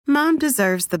Mom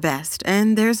deserves the best,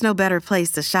 and there's no better place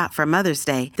to shop for Mother's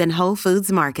Day than Whole Foods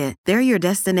Market. They're your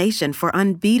destination for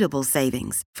unbeatable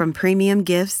savings, from premium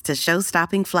gifts to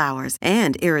show-stopping flowers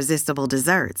and irresistible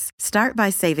desserts. Start by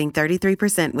saving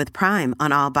 33% with Prime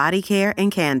on all body care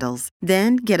and candles.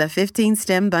 Then get a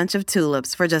 15-stem bunch of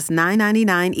tulips for just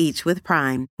 $9.99 each with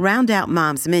Prime. Round out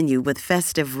Mom's menu with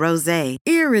festive rosé,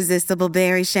 irresistible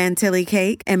berry chantilly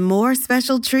cake, and more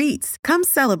special treats. Come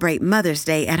celebrate Mother's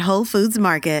Day at Whole Foods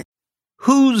Market.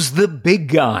 Who's the big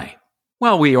guy?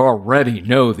 Well, we already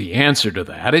know the answer to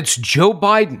that. It's Joe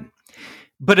Biden.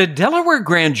 But a Delaware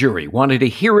grand jury wanted to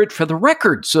hear it for the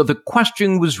record, so the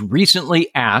question was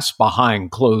recently asked behind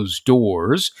closed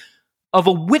doors of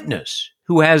a witness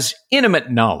who has intimate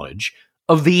knowledge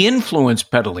of the influence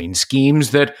peddling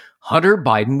schemes that Hunter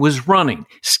Biden was running,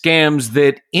 scams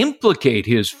that implicate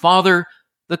his father,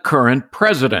 the current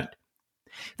president.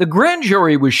 The grand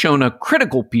jury was shown a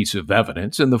critical piece of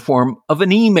evidence in the form of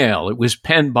an email. It was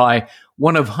penned by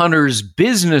one of Hunter's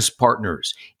business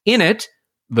partners. In it,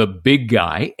 the big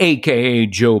guy, a.k.a.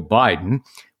 Joe Biden,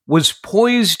 was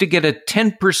poised to get a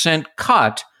 10%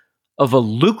 cut of a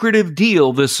lucrative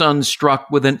deal the son struck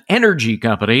with an energy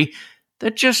company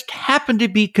that just happened to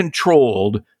be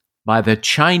controlled by the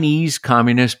Chinese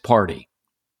Communist Party.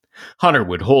 Hunter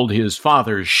would hold his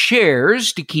father's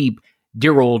shares to keep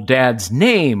dear old dad's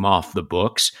name off the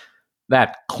books.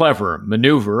 That clever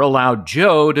maneuver allowed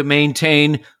Joe to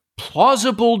maintain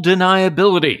plausible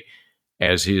deniability,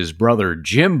 as his brother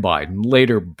Jim Biden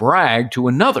later bragged to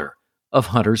another of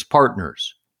Hunter's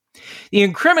partners. The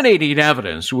incriminating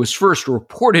evidence was first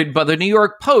reported by the New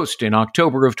York Post in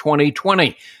October of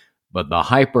 2020, but the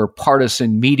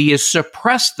hyper-partisan media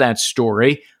suppressed that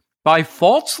story by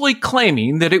falsely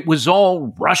claiming that it was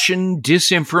all Russian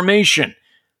disinformation.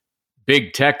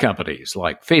 Big tech companies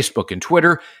like Facebook and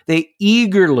Twitter, they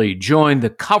eagerly joined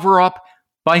the cover-up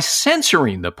by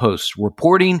censoring the Post's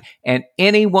reporting and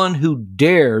anyone who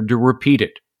dared to repeat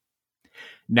it.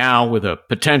 Now, with a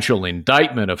potential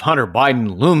indictment of Hunter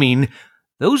Biden looming,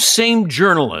 those same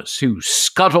journalists who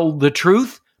scuttled the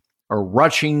truth are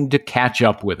rushing to catch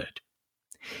up with it.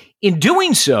 In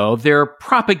doing so, they're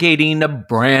propagating a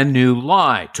brand new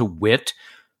lie, to wit,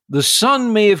 the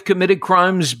son may have committed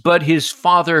crimes, but his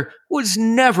father was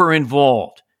never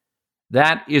involved.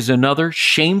 That is another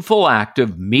shameful act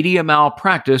of media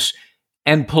malpractice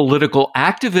and political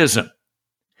activism.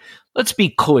 Let's be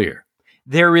clear.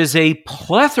 There is a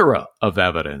plethora of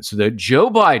evidence that Joe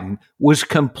Biden was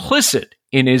complicit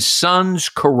in his son's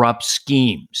corrupt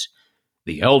schemes.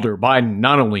 The elder Biden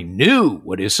not only knew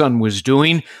what his son was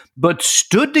doing, but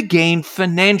stood to gain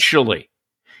financially.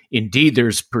 Indeed,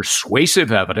 there's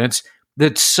persuasive evidence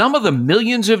that some of the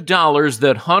millions of dollars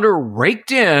that Hunter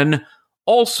raked in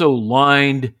also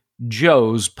lined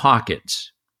Joe's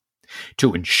pockets.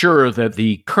 To ensure that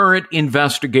the current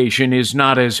investigation is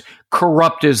not as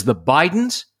corrupt as the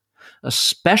Bidens, a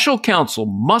special counsel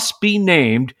must be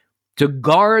named to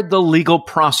guard the legal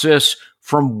process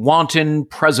from wanton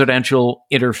presidential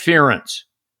interference.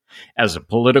 As a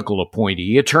political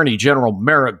appointee, Attorney General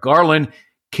Merrick Garland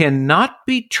cannot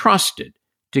be trusted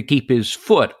to keep his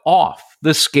foot off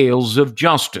the scales of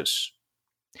justice.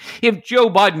 If Joe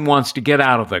Biden wants to get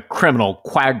out of the criminal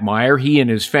quagmire he and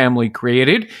his family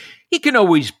created, he can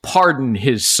always pardon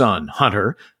his son,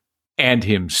 Hunter, and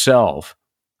himself,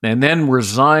 and then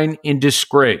resign in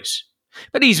disgrace.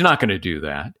 But he's not going to do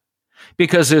that,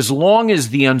 because as long as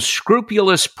the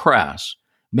unscrupulous press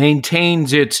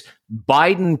maintains its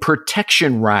Biden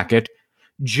protection racket,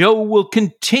 Joe will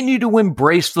continue to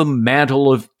embrace the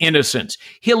mantle of innocence.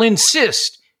 He'll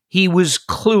insist he was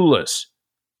clueless.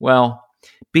 Well,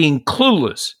 being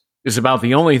clueless is about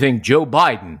the only thing Joe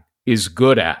Biden is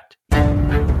good at.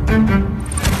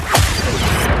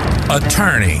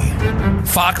 Attorney,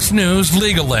 Fox News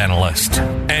legal analyst,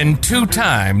 and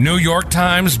two-time New York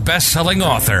Times bestselling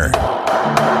author.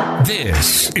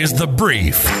 This is The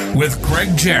Brief with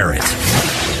Greg Jarrett.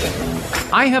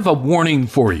 I have a warning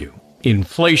for you.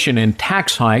 Inflation and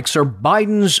tax hikes are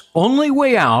Biden's only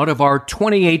way out of our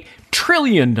 $28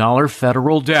 trillion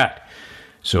federal debt.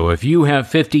 So if you have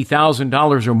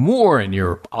 $50,000 or more in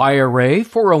your IRA,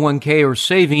 401k, or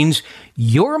savings,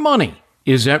 your money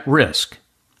is at risk.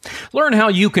 Learn how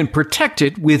you can protect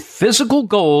it with physical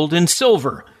gold and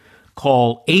silver.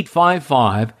 Call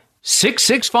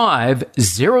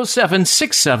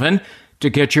 855-665-0767 to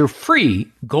get your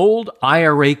free gold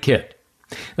IRA kit.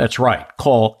 That's right.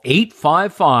 Call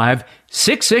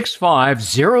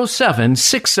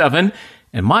 855-665-0767,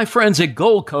 and my friends at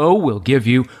Goldco will give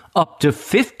you up to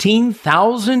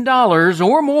 $15,000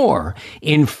 or more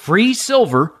in free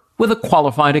silver with a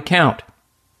qualified account.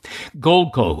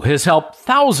 Goldco has helped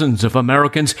thousands of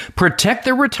Americans protect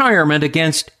their retirement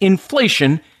against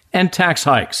inflation and tax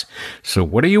hikes. So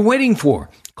what are you waiting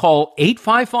for? Call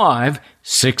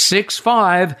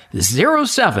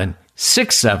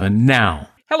 855-665-0767 now.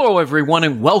 Hello, everyone,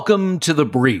 and welcome to The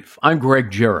Brief. I'm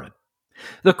Greg Jarrett.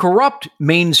 The corrupt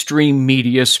mainstream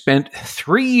media spent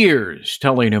 3 years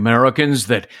telling Americans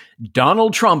that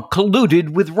Donald Trump colluded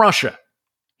with Russia.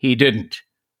 He didn't.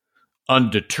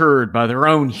 Undeterred by their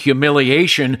own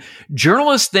humiliation,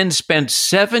 journalists then spent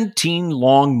 17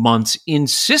 long months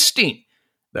insisting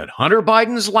that Hunter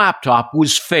Biden's laptop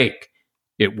was fake.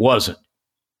 It wasn't.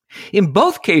 In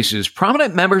both cases,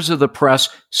 prominent members of the press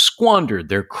squandered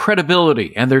their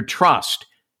credibility and their trust.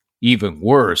 Even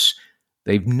worse,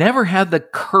 they've never had the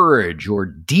courage or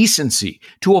decency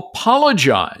to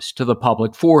apologize to the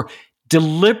public for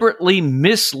deliberately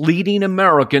misleading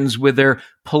Americans with their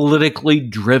politically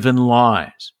driven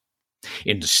lies.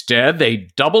 Instead, they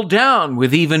doubled down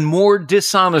with even more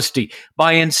dishonesty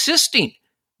by insisting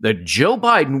that Joe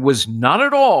Biden was not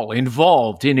at all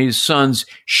involved in his son's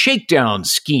shakedown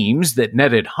schemes that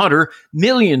netted Hunter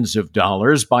millions of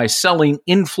dollars by selling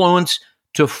influence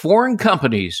to foreign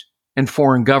companies and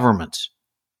foreign governments.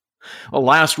 Well,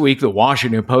 last week, the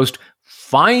Washington Post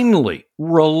finally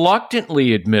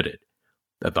reluctantly admitted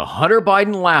that the Hunter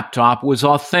Biden laptop was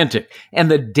authentic and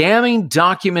the damning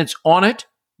documents on it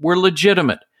were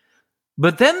legitimate.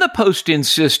 But then the Post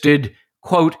insisted,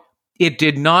 quote, it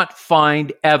did not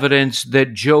find evidence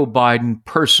that Joe Biden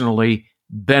personally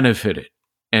benefited,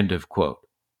 end of quote.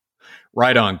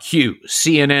 Right on cue,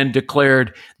 CNN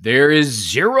declared there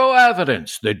is zero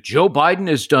evidence that Joe Biden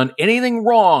has done anything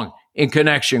wrong in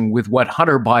connection with what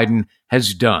Hunter Biden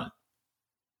has done.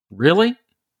 Really?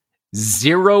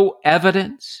 Zero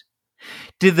evidence?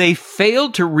 Did they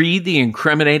fail to read the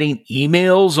incriminating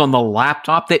emails on the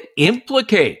laptop that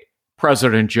implicate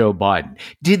President Joe Biden?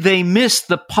 Did they miss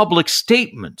the public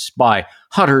statements by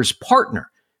Hunter's partner,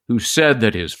 who said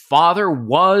that his father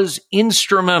was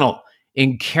instrumental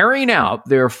in carrying out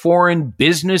their foreign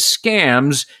business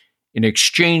scams in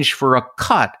exchange for a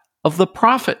cut of the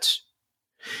profits?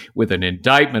 With an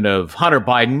indictment of Hunter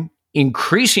Biden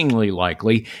increasingly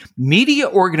likely, media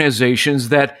organizations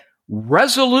that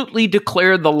resolutely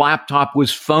declared the laptop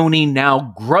was phony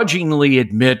now grudgingly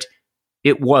admit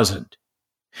it wasn't.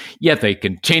 Yet they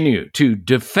continue to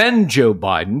defend Joe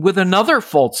Biden with another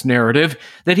false narrative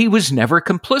that he was never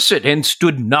complicit and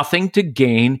stood nothing to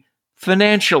gain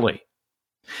financially.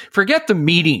 Forget the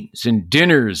meetings and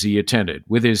dinners he attended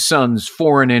with his son's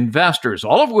foreign investors,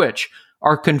 all of which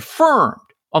are confirmed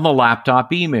on the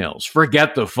laptop emails.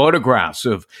 Forget the photographs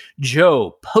of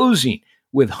Joe posing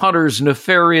with Hunter's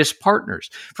nefarious partners.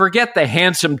 Forget the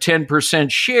handsome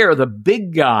 10% share the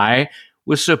big guy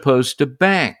was supposed to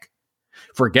bank.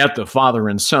 Forget the father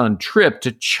and son trip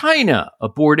to China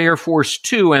aboard Air Force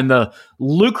Two and the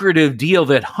lucrative deal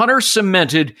that Hunter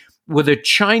cemented with a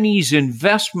Chinese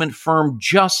investment firm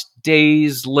just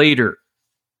days later.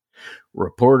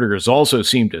 Reporters also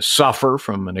seem to suffer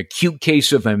from an acute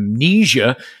case of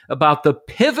amnesia about the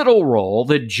pivotal role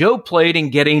that Joe played in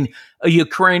getting a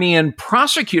Ukrainian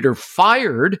prosecutor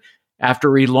fired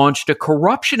after he launched a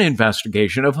corruption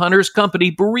investigation of Hunter's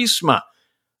company, Burisma.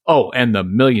 Oh, and the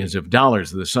millions of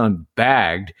dollars the son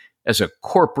bagged as a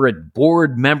corporate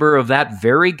board member of that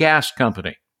very gas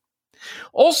company.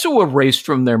 Also erased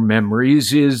from their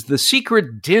memories is the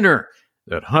secret dinner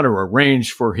that Hunter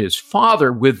arranged for his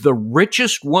father with the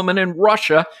richest woman in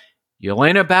Russia,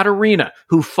 Yelena Baturina,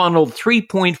 who funneled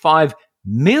 $3.5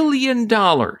 million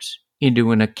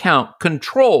into an account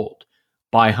controlled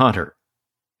by Hunter.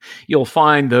 You'll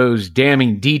find those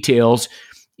damning details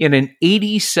in an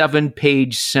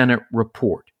 87-page Senate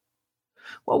report.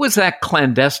 What was that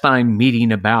clandestine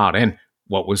meeting about, and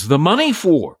what was the money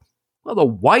for? Well, the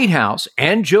White House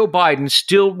and Joe Biden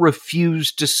still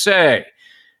refused to say.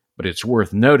 But it's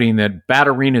worth noting that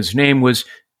Baturina's name was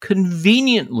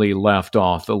conveniently left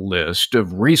off the list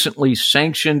of recently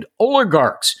sanctioned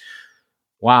oligarchs.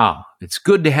 Wow, it's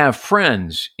good to have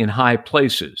friends in high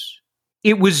places.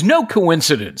 It was no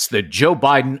coincidence that Joe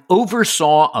Biden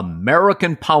oversaw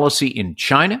American policy in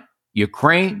China,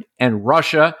 Ukraine, and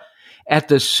Russia at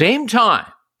the same time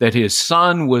that his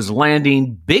son was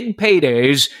landing big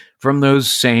paydays from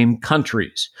those same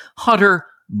countries. Hunter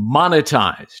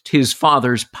monetized his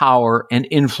father's power and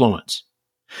influence.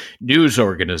 News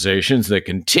organizations that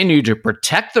continue to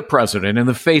protect the president in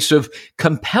the face of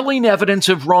compelling evidence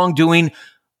of wrongdoing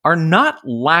are not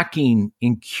lacking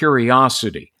in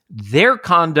curiosity. Their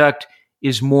conduct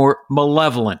is more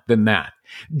malevolent than that.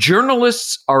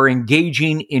 Journalists are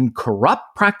engaging in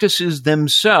corrupt practices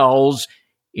themselves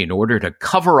in order to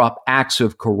cover up acts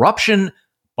of corruption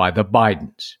by the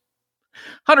Bidens.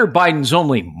 Hunter Biden's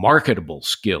only marketable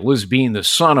skill is being the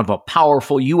son of a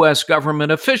powerful U.S.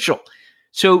 government official,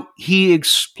 so he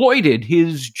exploited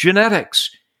his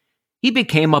genetics. He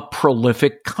became a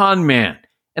prolific con man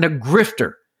and a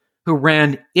grifter who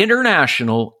ran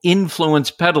international influence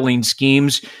peddling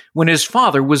schemes when his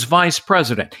father was vice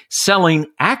president, selling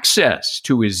access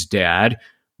to his dad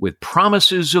with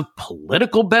promises of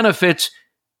political benefits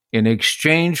in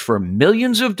exchange for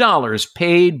millions of dollars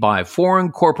paid by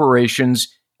foreign corporations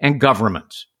and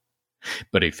governments.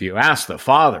 But if you ask the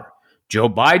father, Joe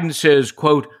Biden says,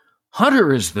 quote,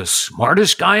 "Hunter is the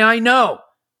smartest guy I know."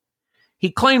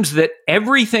 He claims that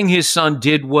everything his son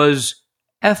did was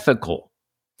ethical.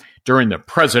 During the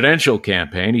presidential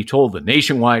campaign, he told the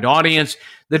nationwide audience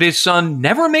that his son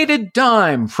never made a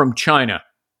dime from China.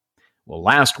 Well,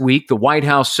 last week, the White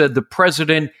House said the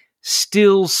president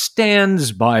still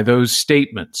stands by those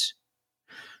statements.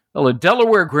 Well, a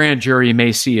Delaware grand jury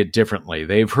may see it differently.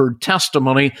 They've heard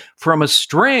testimony from a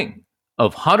string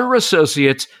of Hunter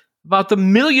associates about the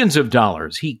millions of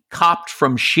dollars he copped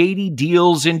from shady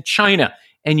deals in China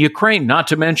and Ukraine, not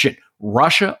to mention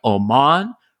Russia,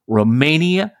 Oman,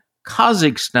 Romania,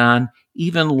 Kazakhstan,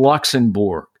 even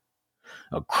Luxembourg.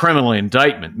 A criminal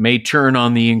indictment may turn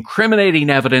on the incriminating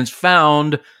evidence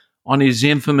found on his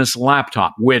infamous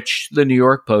laptop, which the New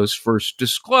York Post first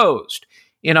disclosed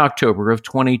in October of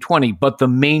 2020, but the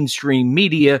mainstream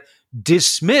media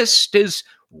dismissed as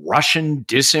Russian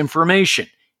disinformation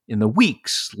in the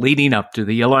weeks leading up to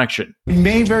the election. It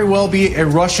may very well be a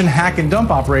Russian hack and dump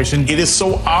operation. It is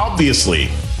so obviously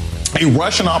a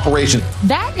Russian operation.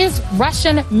 That is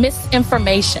Russian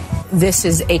misinformation. This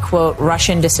is a, quote,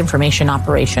 Russian disinformation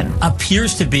operation.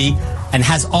 Appears to be and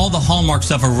has all the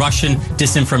hallmarks of a Russian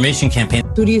disinformation campaign.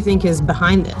 Who do you think is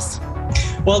behind this?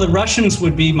 Well, the Russians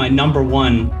would be my number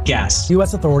one guess.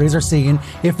 U.S. authorities are seeing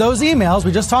if those emails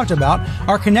we just talked about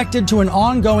are connected to an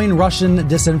ongoing Russian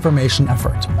disinformation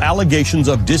effort. Allegations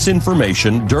of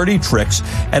disinformation, dirty tricks,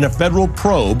 and a federal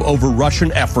probe over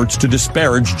Russian efforts to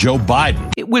disparage Joe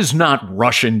Biden. It was not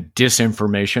Russian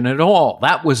disinformation at all.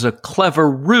 That was a clever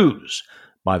ruse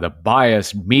by the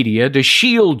biased media to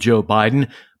shield Joe Biden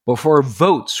before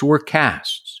votes were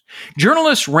cast.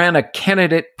 Journalists ran a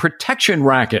candidate protection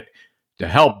racket to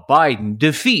help Biden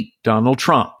defeat Donald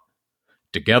Trump.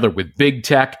 Together with big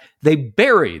tech, they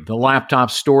buried the laptop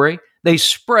story. They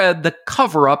spread the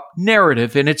cover-up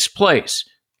narrative in its place,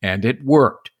 and it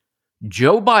worked.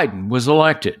 Joe Biden was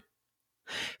elected.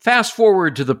 Fast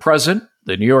forward to the present,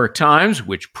 the New York Times,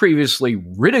 which previously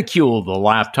ridiculed the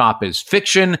laptop as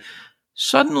fiction,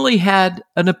 suddenly had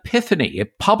an epiphany.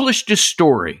 It published a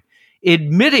story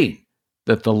admitting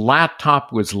that the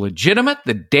laptop was legitimate,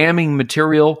 the damning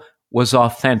material was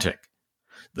authentic.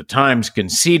 The Times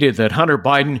conceded that Hunter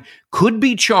Biden could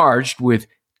be charged with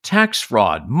tax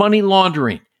fraud, money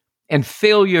laundering, and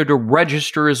failure to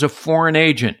register as a foreign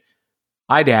agent.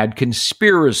 I'd add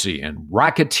conspiracy and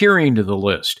racketeering to the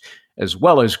list, as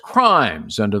well as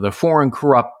crimes under the Foreign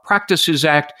Corrupt Practices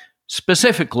Act,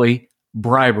 specifically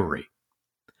bribery.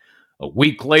 A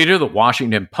week later, the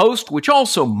Washington Post, which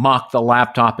also mocked the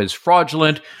laptop as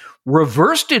fraudulent,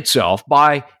 reversed itself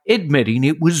by admitting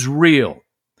it was real.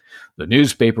 The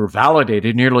newspaper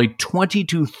validated nearly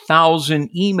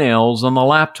 22,000 emails on the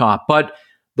laptop, but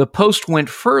the Post went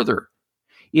further.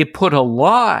 It put a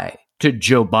lie to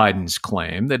Joe Biden's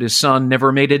claim that his son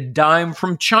never made a dime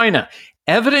from China.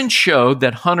 Evidence showed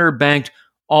that Hunter banked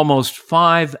almost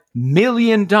 $5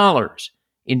 million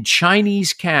in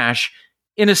Chinese cash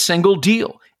in a single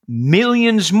deal,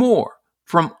 millions more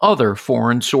from other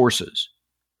foreign sources.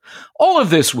 All of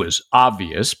this was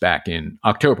obvious back in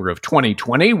October of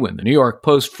 2020 when the New York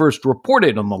Post first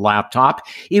reported on the laptop.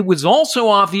 It was also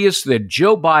obvious that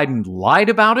Joe Biden lied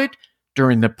about it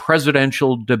during the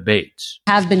presidential debates.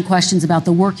 Have been questions about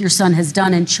the work your son has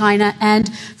done in China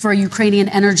and for a Ukrainian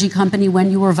energy company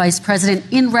when you were vice president.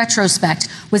 In retrospect,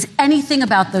 was anything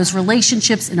about those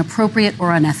relationships inappropriate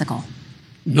or unethical?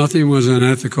 Nothing was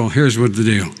unethical. Here's what the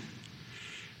deal.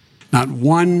 Not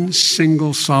one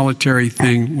single solitary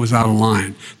thing was out of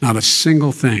line. Not a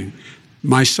single thing.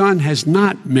 My son has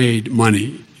not made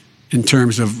money in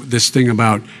terms of this thing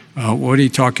about, what are you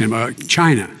talking about,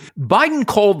 China. Biden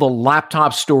called the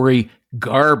laptop story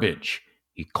garbage.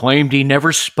 He claimed he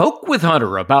never spoke with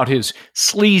Hunter about his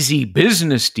sleazy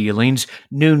business dealings,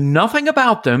 knew nothing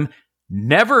about them,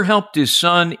 never helped his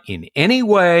son in any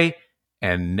way,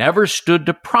 and never stood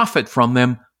to profit from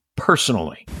them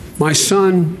personally. My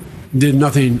son did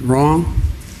nothing wrong.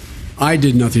 I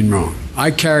did nothing wrong. I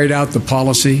carried out the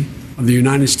policy of the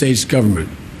United States government.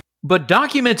 But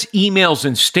documents, emails,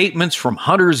 and statements from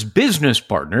Hunter's business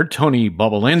partner, Tony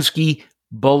Bobulinski,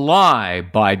 belie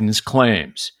Biden's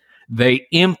claims. They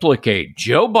implicate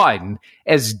Joe Biden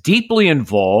as deeply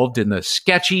involved in the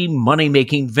sketchy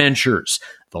money-making ventures.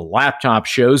 The laptop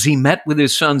shows he met with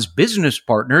his son's business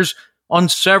partners on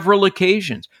several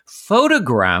occasions.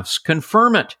 Photographs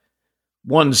confirm it.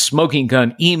 One smoking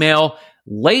gun email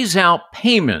lays out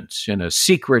payments in a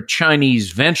secret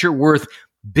Chinese venture worth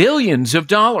billions of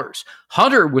dollars.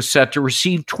 Hunter was set to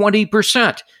receive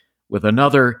 20%, with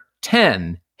another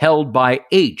 10 held by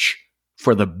H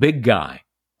for the big guy.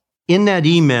 In that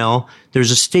email,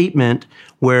 there's a statement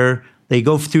where they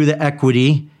go through the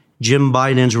equity. Jim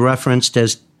Biden's referenced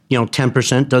as,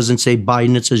 10%, doesn't say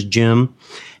Biden, it says Jim.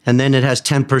 And then it has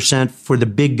 10% for the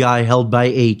big guy held by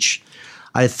H.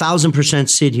 I 1,000%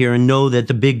 sit here and know that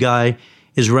the big guy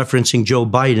is referencing Joe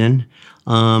Biden.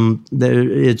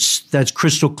 That's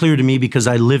crystal clear to me because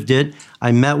I lived it.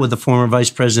 I met with the former vice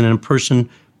president in person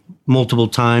multiple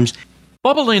times.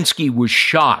 Bobulinski was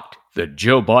shocked that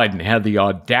Joe Biden had the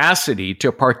audacity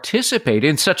to participate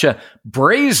in such a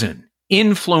brazen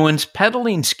influence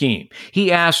peddling scheme.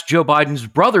 He asked Joe Biden's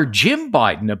brother, Jim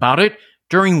Biden, about it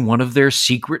during one of their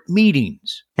secret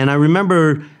meetings. And I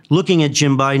remember looking at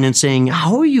Jim Biden and saying,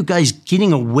 how are you guys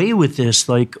getting away with this?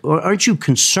 Like, aren't you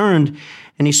concerned?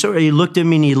 And he looked at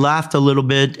me and he laughed a little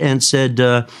bit and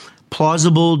said,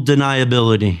 plausible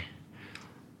deniability.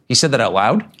 He said that out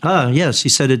loud? Yes, he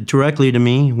said it directly to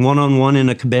me, one-on-one in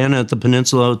a cabana at the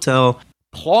Peninsula Hotel.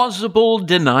 Plausible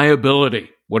deniability.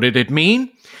 What did it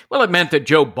mean? Well, it meant that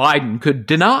Joe Biden could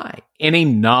deny any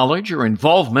knowledge or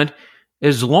involvement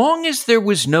as long as there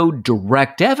was no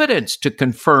direct evidence to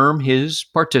confirm his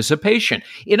participation.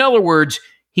 In other words,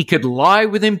 he could lie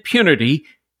with impunity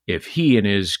if he and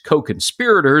his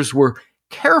co-conspirators were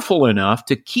careful enough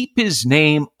to keep his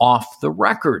name off the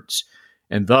records,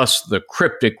 and thus the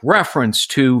cryptic reference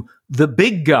to the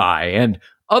big guy and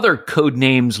other code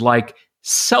names like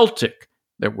Celtic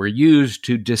that were used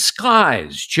to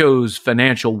disguise Joe's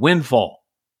financial windfall.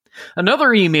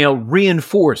 Another email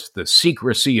reinforced the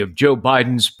secrecy of Joe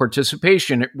Biden's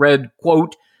participation. It read,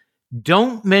 quote,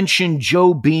 "Don't mention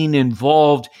Joe being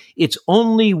involved. It's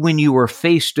only when you are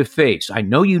face to face. I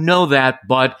know you know that,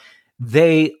 but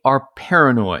they are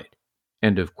paranoid."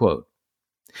 End of quote.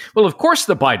 Well, of course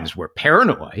the Bidens were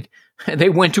paranoid. They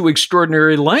went to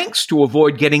extraordinary lengths to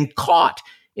avoid getting caught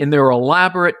in their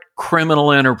elaborate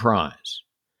criminal enterprise.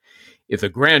 If the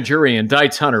grand jury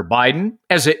indicts Hunter Biden,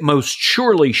 as it most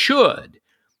surely should,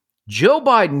 Joe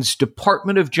Biden's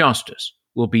Department of Justice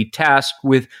will be tasked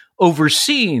with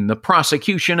overseeing the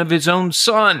prosecution of his own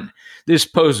son. This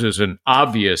poses an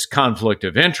obvious conflict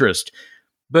of interest,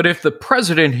 but if the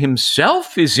president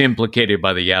himself is implicated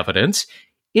by the evidence,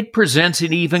 it presents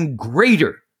an even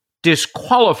greater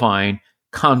disqualifying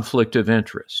conflict of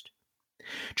interest.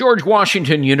 George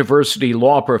Washington University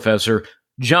law professor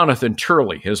Jonathan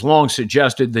Turley has long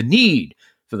suggested the need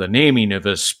for the naming of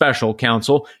a special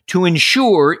counsel to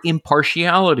ensure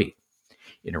impartiality.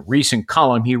 In a recent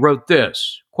column, he wrote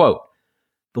this, quote,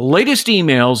 "The latest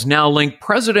emails now link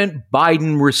President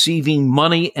Biden receiving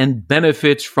money and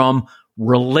benefits from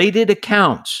related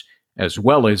accounts, as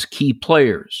well as key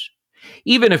players.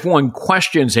 Even if one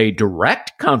questions a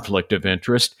direct conflict of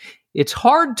interest, it's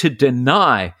hard to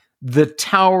deny the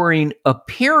towering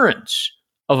appearance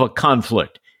of a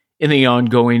conflict in the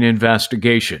ongoing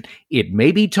investigation. It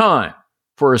may be time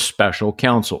for a special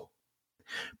counsel."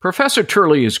 Professor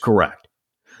Turley is correct.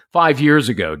 5 years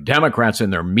ago, Democrats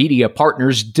and their media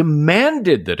partners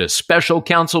demanded that a special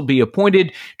counsel be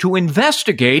appointed to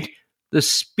investigate the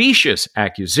specious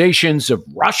accusations of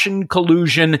Russian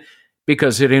collusion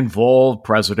because it involved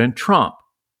President Trump.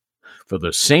 For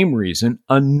the same reason,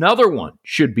 another one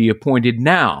should be appointed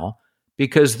now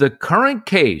because the current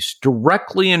case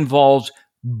directly involves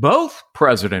both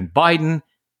President Biden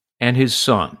and his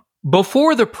son.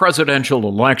 Before the presidential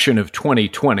election of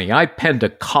 2020, I penned a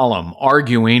column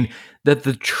arguing that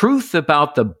the truth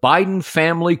about the Biden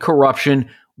family corruption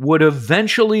would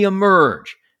eventually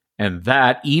emerge, and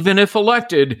that, even if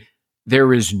elected,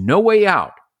 there is no way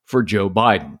out for Joe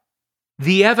Biden.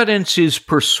 The evidence is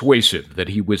persuasive that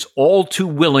he was all too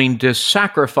willing to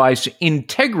sacrifice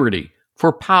integrity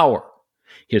for power.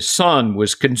 His son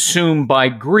was consumed by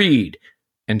greed,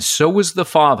 and so was the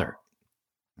father.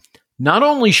 Not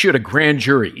only should a grand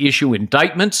jury issue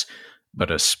indictments, but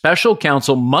a special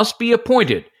counsel must be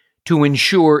appointed to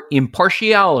ensure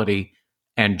impartiality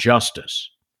and justice.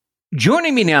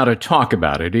 Joining me now to talk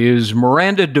about it is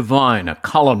Miranda Devine, a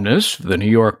columnist for the New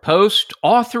York Post,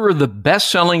 author of the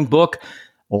best-selling book,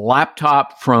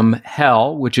 Laptop from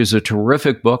Hell, which is a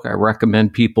terrific book. I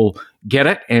recommend people get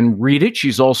it and read it.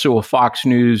 She's also a Fox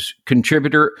News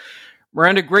contributor.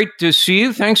 Miranda, great to see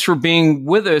you. Thanks for being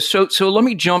with us. So let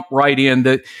me jump right in.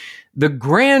 The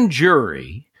grand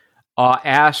jury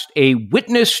asked a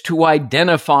witness to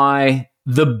identify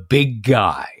the big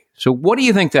guy. So what do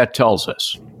you think that tells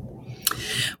us?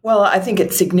 Well, I think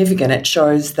it's significant. It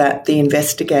shows that the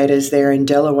investigators there in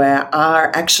Delaware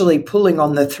are actually pulling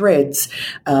on the threads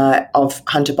of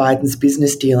Hunter Biden's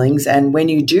business dealings. And when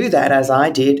you do that, as I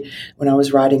did when I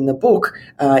was writing the book,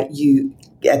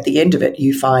 at the end of it,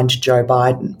 you find Joe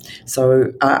Biden.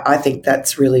 So I think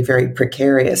that's really very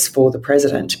precarious for the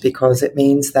president, because it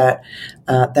means that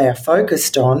they are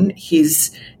focused on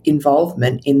his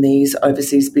involvement in these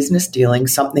overseas business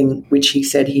dealings, something which he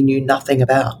said he knew nothing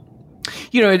about.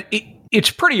 You know, it's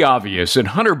pretty obvious that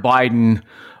Hunter Biden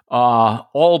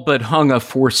all but hung a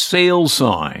for sale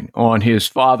sign on his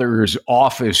father's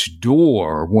office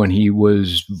door when he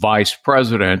was vice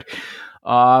president.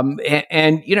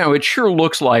 And, you know, it sure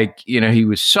looks like, you know, he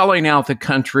was selling out the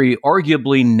country,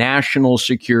 arguably national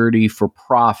security for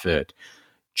profit.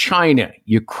 China,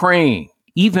 Ukraine,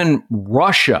 even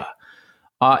Russia.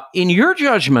 In your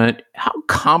judgment, how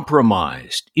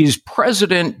compromised is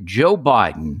President Joe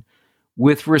Biden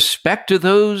with respect to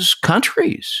those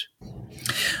countries?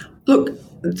 Look,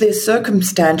 the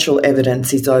circumstantial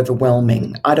evidence is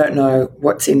overwhelming. I don't know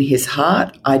what's in his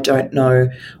heart. I don't know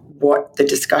what the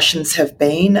discussions have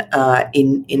been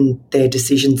in their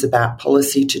decisions about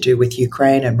policy to do with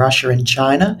Ukraine and Russia and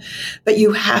China. But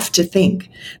you have to think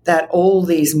that all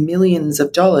these millions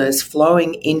of dollars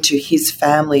flowing into his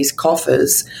family's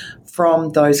coffers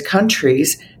from those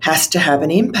countries has to have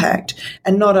an impact.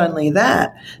 And not only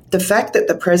that, the fact that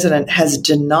the president has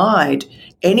denied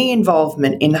any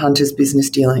involvement in Hunter's business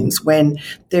dealings when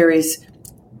there is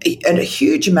a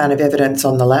huge amount of evidence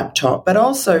on the laptop, but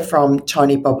also from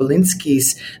Tony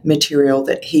Bobulinski's material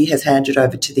that he has handed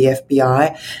over to the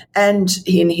FBI. And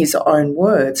in his own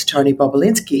words, Tony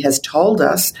Bobulinski has told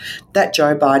us that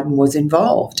Joe Biden was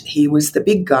involved. He was the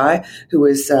big guy who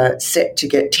was set to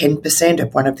get 10%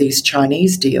 of one of these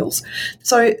Chinese deals.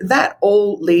 So that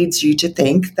all leads you to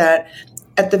think that,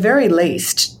 at the very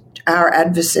least, our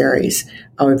adversaries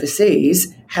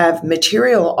overseas have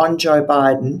material on Joe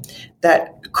Biden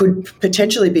that could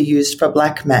potentially be used for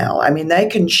blackmail. I mean, they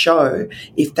can show,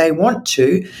 if they want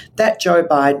to, that Joe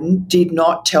Biden did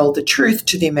not tell the truth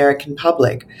to the American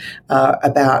public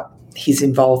about his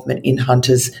involvement in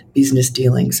Hunter's business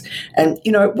dealings. And,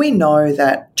 you know, we know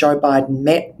that Joe Biden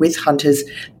met with Hunter's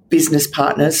business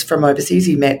partners from overseas.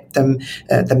 He met them,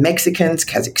 the Mexicans,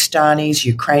 Kazakhstanis,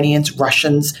 Ukrainians,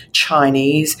 Russians,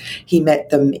 Chinese. He met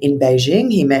them in Beijing.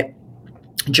 He met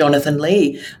Jonathan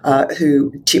Lee,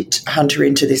 who tipped Hunter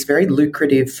into this very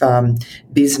lucrative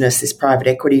business, this private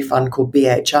equity fund called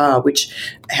BHR, which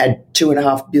had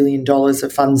 $2.5 billion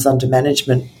of funds under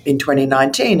management in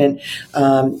 2019.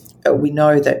 And we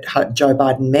know that Joe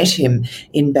Biden met him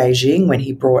in Beijing when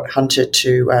he brought Hunter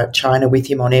to China with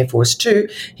him on Air Force Two.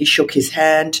 He shook his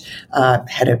hand,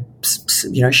 had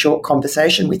a short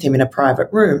conversation with him in a private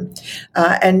room.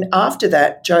 And after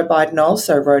that, Joe Biden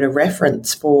also wrote a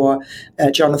reference for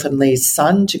Jonathan Lee's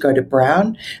son to go to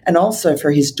Brown and also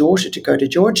for his daughter to go to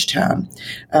Georgetown.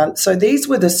 So these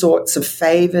were the sorts of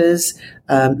favors,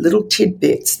 little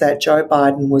tidbits that Joe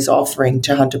Biden was offering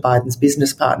to Hunter Biden's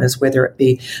business partners, whether it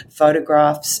be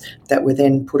photographs that were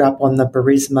then put up on the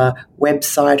Burisma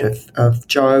website of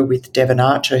Joe with Devon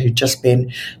Archer, who'd just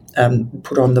been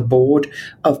put on the board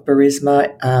of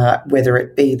Burisma, whether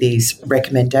it be these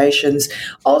recommendations.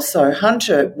 Also,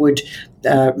 Hunter would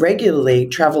regularly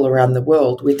travel around the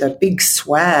world with a big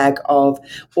swag of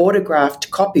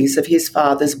autographed copies of his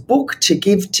father's book to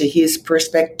give to his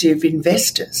prospective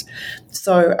investors.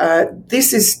 So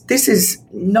this is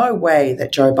no way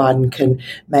that Joe Biden can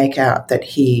make out that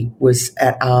he was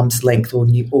at arm's length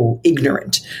or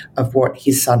ignorant of what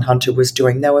his son Hunter was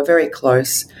doing. They were very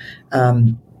close.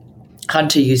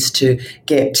 Hunter used to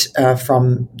get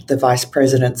from the vice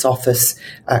president's office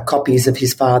copies of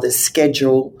his father's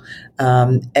schedule,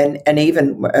 and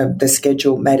even the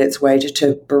schedule made its way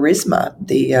to Burisma,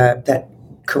 that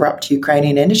corrupt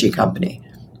Ukrainian energy company.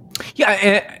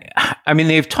 Yeah, I mean,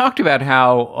 they've talked about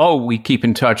how, we keep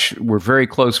in touch, we're very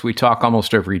close, we talk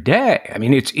almost every day. I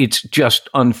mean, it's just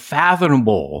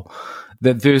unfathomable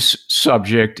that this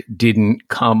subject didn't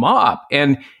come up.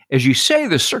 And as you say,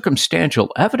 the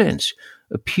circumstantial evidence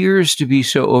appears to be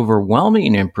so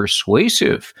overwhelming and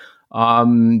persuasive.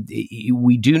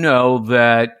 We do know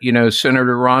that,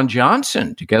 Senator Ron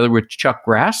Johnson, together with Chuck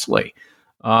Grassley,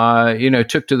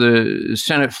 took to the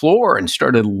Senate floor and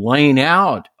started laying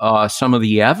out some of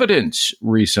the evidence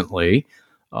recently,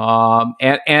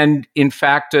 and in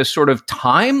fact, a sort of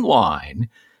timeline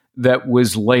that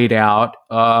was laid out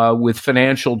with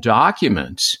financial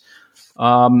documents.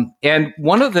 And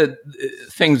one of the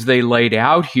things they laid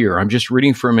out here, I'm just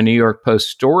reading from a New York Post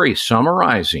story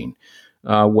summarizing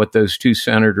what those two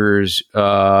senators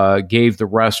gave the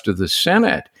rest of the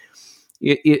Senate.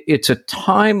 It's a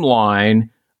timeline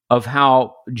of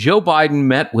how Joe Biden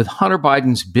met with Hunter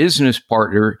Biden's business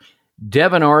partner,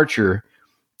 Devon Archer,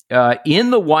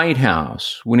 in the White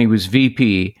House when he was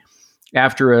VP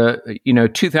after a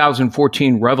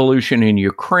 2014 revolution in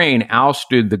Ukraine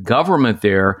ousted the government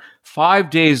there. 5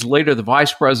 days later, the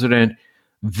vice president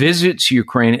visits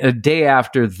Ukraine. A day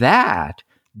after that,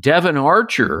 Devon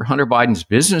Archer, Hunter Biden's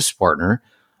business partner,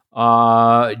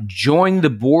 joined the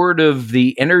board of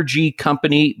the energy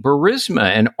company Burisma,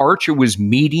 and Archer was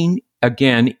meeting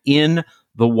again in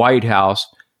the White House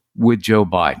with Joe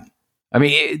Biden. I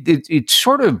mean,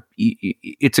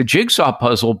 it's a jigsaw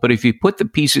puzzle, but if you put the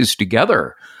pieces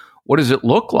together, what does it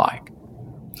look like?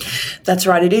 That's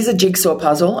right. It is a jigsaw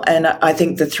puzzle. And I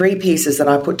think the three pieces that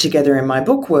I put together in my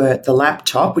book were the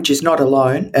laptop, which is not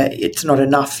alone. It's not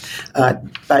enough.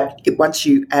 But once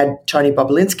you add Tony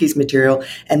Bobulinski's material,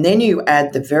 and then you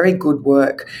add the very good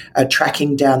work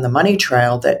tracking down the money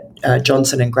trail that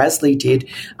Johnson and Grassley did,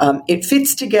 it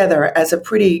fits together as a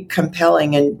pretty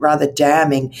compelling and rather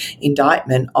damning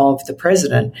indictment of the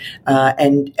president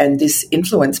and this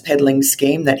influence peddling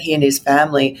scheme that he and his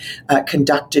family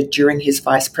conducted during his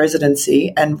vice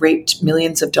presidency and reaped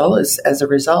millions of dollars as a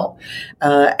result.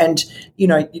 And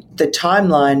the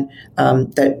timeline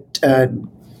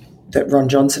that Ron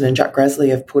Johnson and Jack Grassley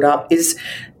have put up is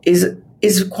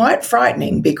quite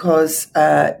frightening because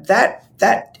that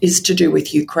is to do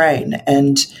with Ukraine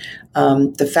and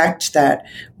the fact that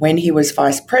when he was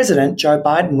vice president, Joe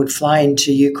Biden would fly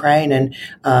into Ukraine and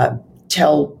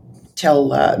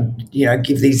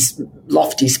give these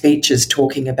lofty speeches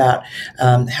talking about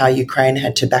how Ukraine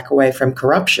had to back away from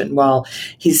corruption, while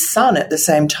his son at the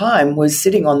same time was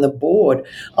sitting on the board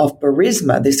of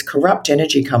Burisma, this corrupt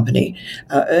energy company,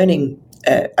 earning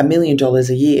 $1 million a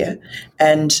year.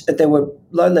 And there were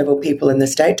low-level people in the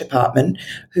State Department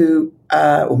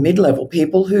or mid-level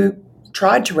people who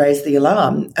tried to raise the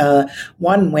alarm.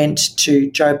 One went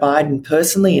to Joe Biden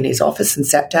personally in his office and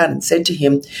sat down and said to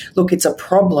him, look, it's a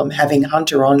problem having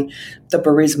Hunter on the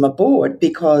Burisma board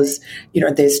because,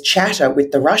 there's chatter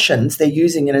with the Russians. They're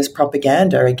using it as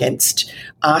propaganda against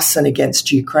us and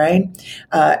against Ukraine.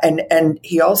 And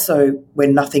he also,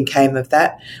 when nothing came of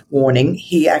that warning,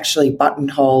 he actually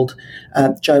buttonholed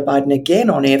Joe Biden again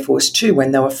on Air Force Two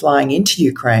when they were flying into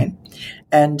Ukraine.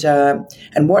 And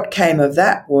what came of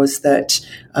that was that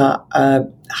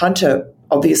Hunter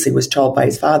obviously was told by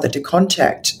his father to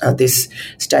contact this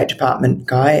State Department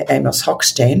guy, Amos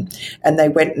Hochstein, and they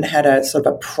went and had a sort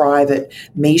of a private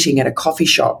meeting at a coffee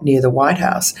shop near the White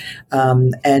House.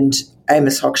 And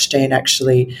Amos Hochstein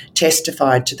actually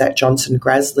testified to that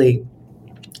Johnson-Grassley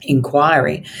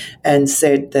inquiry and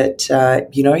said that,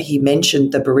 he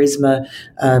mentioned the Burisma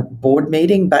board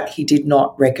meeting, but he did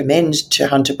not recommend to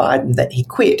Hunter Biden that he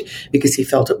quit because he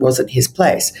felt it wasn't his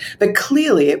place. But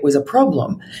clearly it was a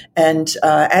problem. And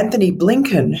Anthony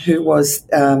Blinken, who was,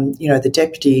 the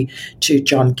deputy to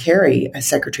John Kerry, as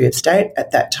Secretary of State at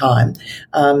that time,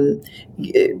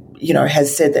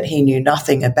 has said that he knew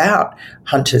nothing about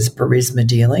Hunter's Burisma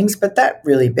dealings, but that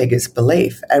really beggars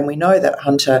belief. And we know that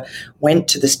Hunter went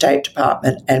to the State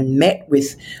Department and met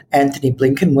with Anthony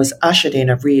Blinken, was ushered in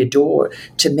a rear door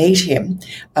to meet him.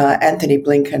 Anthony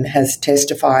Blinken has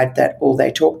testified that all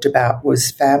they talked about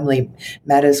was family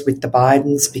matters with the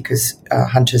Bidens because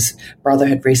Hunter's brother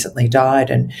had recently died,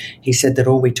 and he said that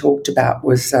all we talked about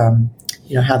was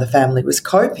how the family was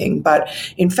coping. But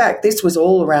in fact, this was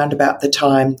all around about the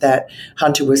time that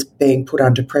Hunter was being put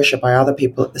under pressure by other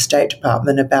people at the State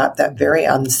Department about that very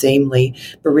unseemly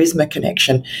Burisma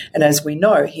connection. And as we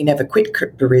know, he never quit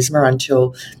Burisma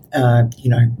until,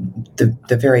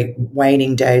 the very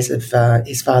waning days of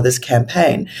his father's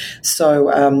campaign.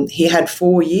 So he had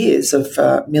 4 years of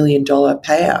 $1 million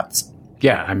payouts.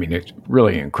 Yeah, I mean, it's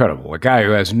really incredible. A guy who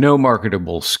has no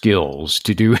marketable skills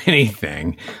to do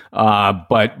anything,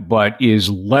 but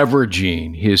is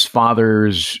leveraging his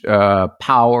father's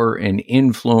power and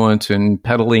influence and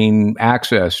peddling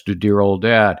access to dear old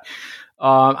dad.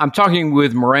 I'm talking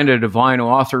with Miranda Devine,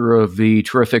 author of the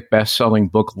terrific best-selling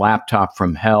book Laptop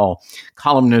from Hell,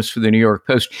 columnist for the New York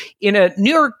Post. In a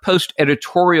New York Post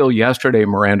editorial yesterday,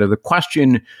 Miranda, the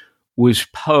question was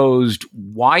posed,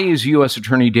 why is U.S.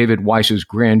 Attorney David Weiss's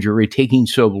grand jury taking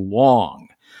so long?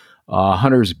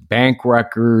 Hunter's bank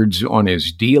records on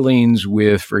his dealings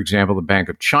with, for example, the Bank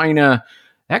of China,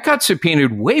 that got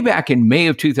subpoenaed way back in May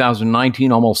of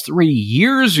 2019, almost 3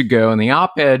 years ago. And the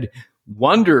op-ed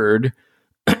wondered,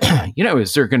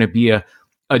 is there going to be a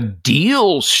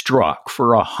deal struck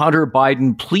for a Hunter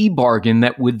Biden plea bargain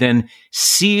that would then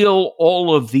seal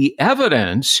all of the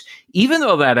evidence, even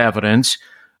though that evidence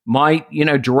might,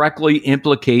 directly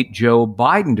implicate Joe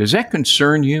Biden? Does that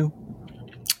concern you?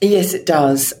 Yes, it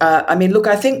does. I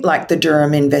think like the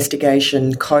Durham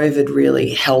investigation, COVID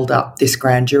really held up this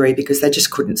grand jury because they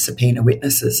just couldn't subpoena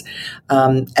witnesses.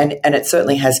 And it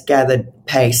certainly has gathered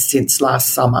pace since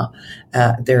last summer.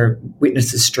 There are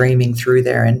witnesses streaming through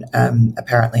there and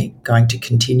apparently going to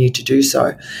continue to do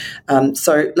so.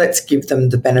 So let's give them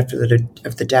the benefit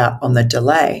of the doubt on the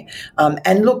delay.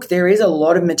 And look, there is a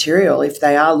lot of material, if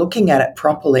they are looking at it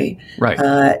properly, right,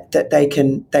 that they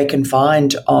can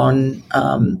find on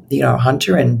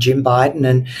Hunter and Jim Biden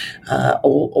and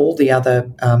all the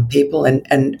other people.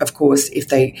 And of course, if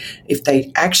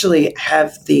they actually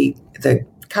have the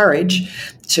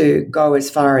courage to go as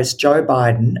far as Joe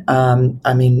Biden,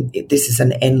 this is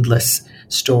an endless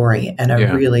story and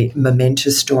a really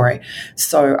momentous story.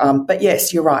 So, but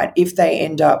yes, you're right. If they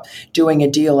end up doing a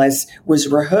deal as was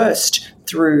rehearsed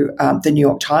through the New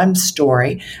York Times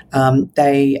story,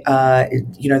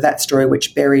 that story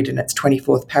which buried in its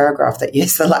 24th paragraph that,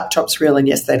 yes, the laptop's real and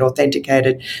yes, they'd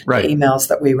authenticated the emails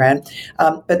that we ran.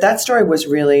 But that story was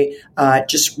really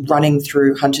just running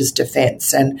through Hunter's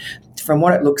defense. And from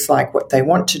what it looks like, what they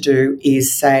want to do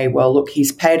is say, well, look,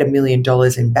 he's paid $1 million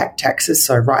in back taxes,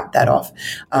 so write that off.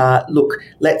 Look,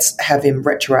 let's have him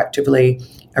retroactively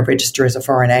register as a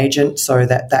foreign agent so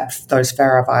that those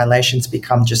FARA violations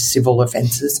become just civil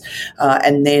offences.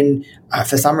 And then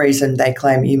for some reason they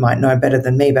claim, you might know better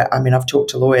than me, but I've talked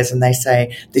to lawyers and they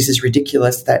say this is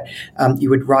ridiculous that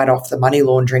you would write off the money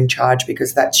laundering charge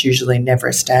because that's usually never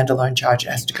a standalone charge.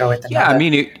 It has to go with another.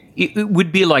 Yeah, it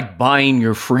would be like buying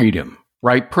your freedom,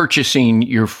 right? Purchasing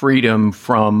your freedom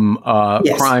from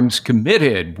crimes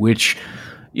committed, which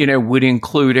would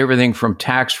include everything from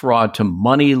tax fraud to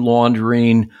money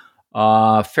laundering,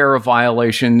 FARA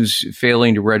violations,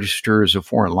 failing to register as a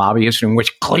foreign lobbyist, in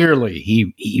which clearly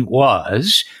he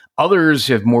was. Others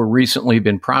have more recently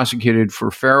been prosecuted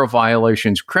for FARA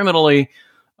violations criminally.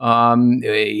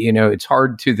 It's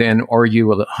hard to then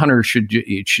argue that Hunter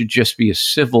it should just be a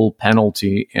civil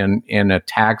penalty and a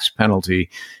tax penalty.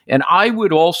 And I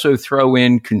would also throw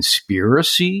in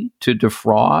conspiracy to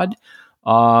defraud,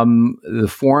 the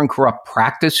Foreign Corrupt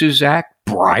Practices Act,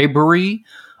 bribery,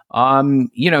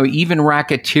 even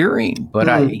racketeering. But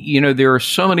there are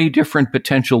so many different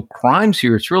potential crimes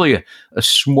here. It's really a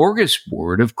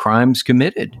smorgasbord of crimes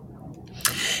committed.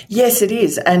 Yes, it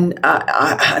is. And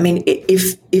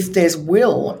if there's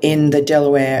will in the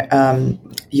Delaware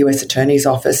U.S. Attorney's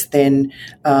Office, then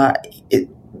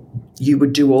you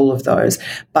would do all of those.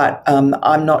 But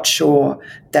I'm not sure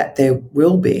that there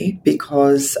will be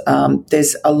because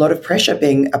there's a lot of pressure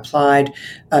being applied,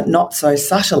 not so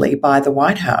subtly, by the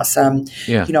White House.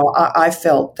 I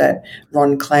felt that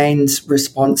Ron Klain's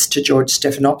response to George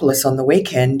Stephanopoulos on the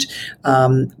weekend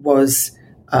was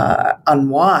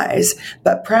unwise,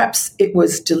 but perhaps it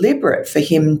was deliberate for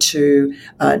him to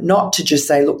not to just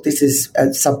say, "Look, this is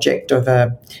a subject of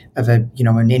an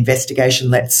investigation.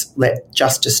 Let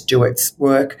justice do its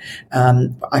work.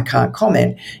 I can't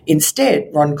comment." Instead,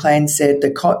 Ron Klain said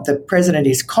the president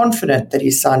is confident that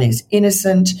his son is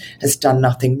innocent, has done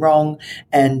nothing wrong,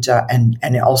 and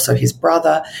also his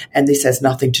brother, and this has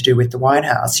nothing to do with the White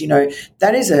House.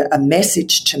 That is a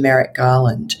message to Merrick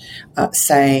Garland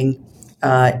saying,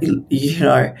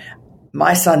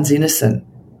 my son's innocent.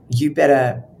 You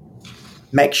better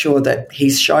make sure that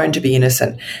he's shown to be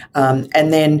innocent.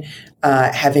 And then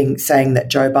saying that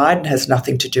Joe Biden has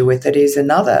nothing to do with it is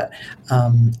another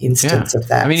instance of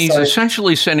that. He's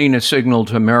essentially sending a signal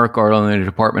to Merrick Garland and the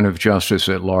Department of Justice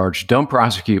at large: don't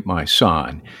prosecute my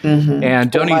son,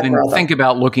 and don't even think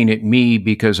about looking at me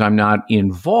because I'm not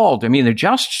involved. The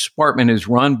Justice Department is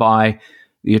run by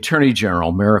the Attorney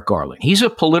General, Merrick Garland. He's a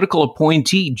political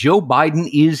appointee. Joe Biden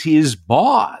is his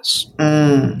boss.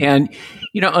 And,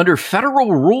 under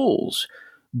federal rules,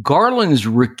 Garland's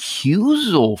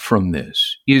recusal from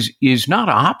this is not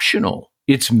optional.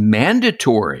 It's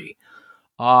mandatory.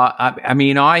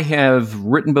 I have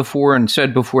written before and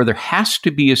said before, there has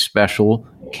to be a special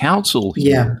counsel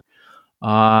here.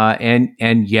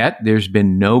 And yet there's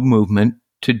been no movement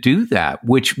to do that,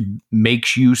 which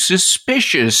makes you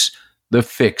suspicious the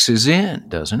fix is in,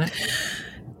 doesn't it?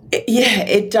 Yeah,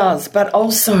 it does. But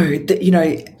also,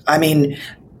 in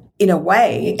a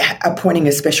way, appointing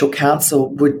a special counsel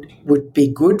would be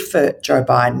good for Joe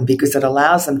Biden because it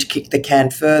allows them to kick the can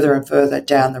further and further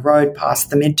down the road past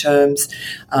the midterms.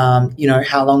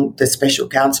 How long the special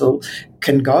counsel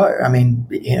can go. I mean,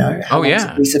 how long's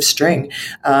a piece of string,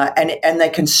 and they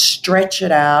can stretch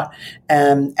it out.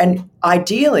 And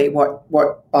ideally, what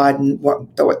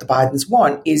the Bidens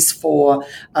want is for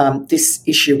this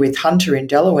issue with Hunter in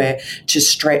Delaware to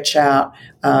stretch out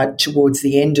towards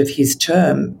the end of his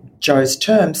term, Joe's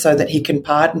term, so that he can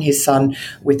pardon his son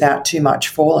without too much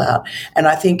fallout. And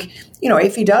I think,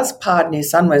 if he does pardon his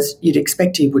son, as you'd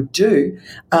expect he would do,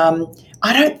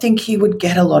 I don't think he would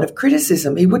get a lot of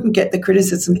criticism. He wouldn't get the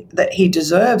criticism that he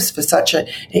deserves for such a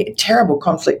terrible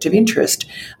conflict of interest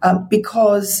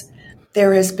because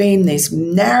there has been this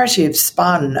narrative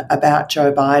spun about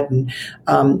Joe Biden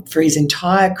for his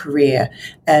entire career,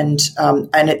 and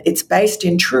it's based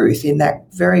in truth in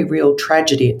that very real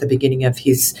tragedy at the beginning of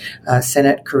his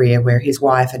Senate career, where his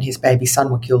wife and his baby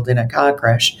son were killed in a car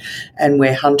crash, and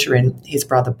where Hunter and his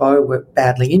brother Beau were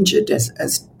badly injured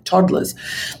as toddlers.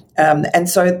 And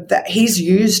so that he's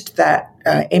used that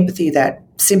empathy, that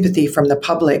sympathy from the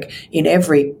public in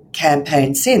every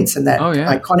campaign since, and that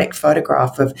iconic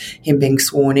photograph of him being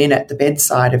sworn in at the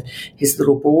bedside of his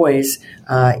little boys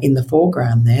in the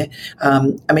foreground there.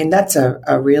 That's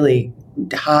a really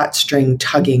heartstring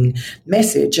tugging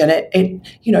message, and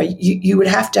you would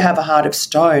have to have a heart of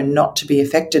stone not to be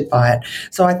affected by it.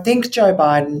 So I think Joe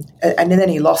Biden, and then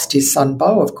he lost his son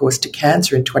Beau, of course, to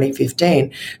cancer in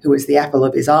 2015, who was the apple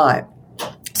of his eye.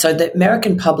 So the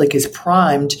American public is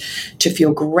primed to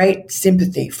feel great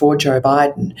sympathy for Joe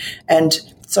Biden. And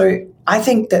so I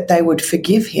think that they would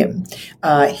forgive him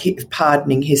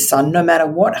pardoning his son, no matter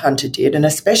what Hunter did, and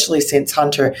especially since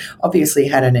Hunter obviously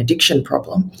had an addiction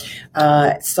problem.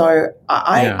 I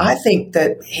think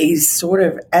that he's sort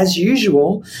of, as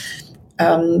usual,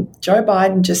 Joe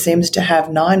Biden just seems to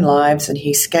have 9 lives, and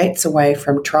he skates away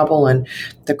from trouble and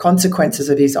the consequences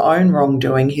of his own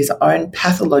wrongdoing, his own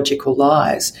pathological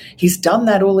lies. He's done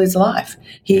that all his life.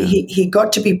 He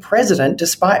got to be president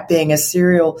despite being a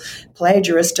serial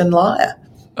plagiarist and liar.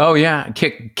 Oh, yeah.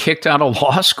 Kicked out of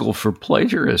law school for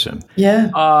plagiarism. Yeah.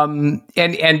 And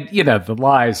the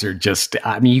lies are just,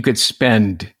 you could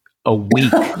spend a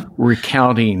week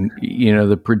recounting,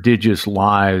 the prodigious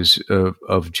lies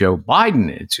of Joe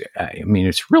Biden.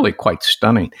 It's really quite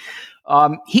stunning.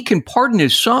 He can pardon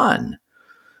his son,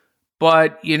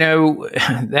 but,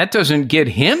 that doesn't get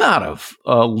him out of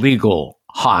legal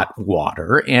hot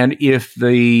water. And if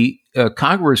the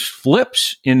Congress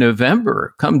flips in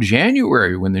November, come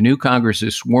January, when the new Congress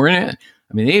is sworn in,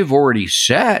 they've already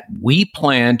said, we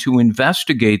plan to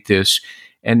investigate this,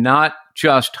 and not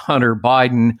just Hunter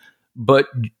Biden, but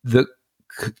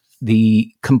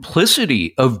the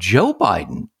complicity of Joe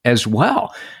Biden as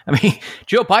well.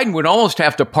 Joe Biden would almost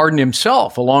have to pardon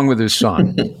himself along with his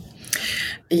son.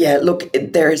 Yeah, look,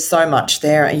 there is so much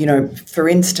there. For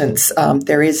instance,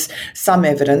 there is some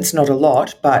evidence, not a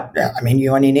lot, but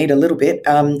you only need a little bit,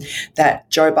 that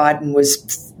Joe Biden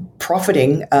was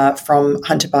profiting from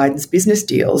Hunter Biden's business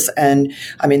deals. And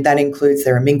that includes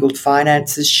their mingled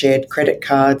finances, shared debit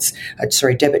cards,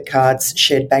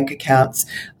 shared bank accounts,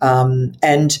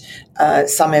 and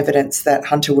some evidence that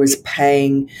Hunter was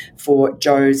paying for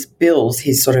Joe's bills,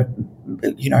 his sort of,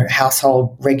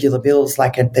 household regular bills,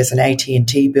 like there's an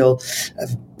AT&T bill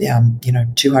of,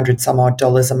 200 some odd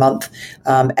dollars a month,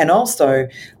 and also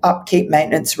upkeep,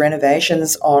 maintenance,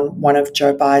 renovations on one of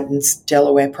Joe Biden's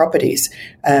Delaware properties.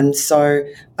 And so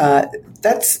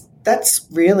that's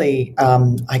really,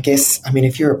 I guess,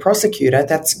 if you're a prosecutor,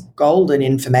 that's golden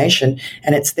information,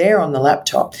 and it's there on the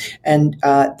laptop. And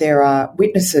there are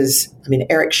witnesses.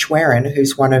 Eric Schwerin,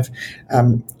 who's one of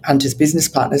Hunter's business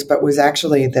partners, but was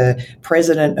actually the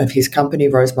president of his company,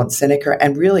 Rosemont Seneca,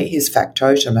 and really his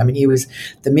factotum. He was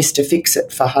the Mr.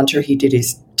 Fix-It for Hunter. He did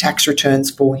his tax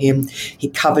returns for him. He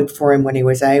covered for him when he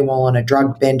was AWOL on a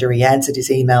drug bender. He answered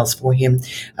his emails for him.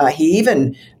 He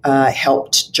even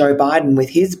helped Joe Biden with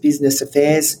his business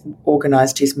affairs,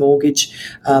 organised his mortgage,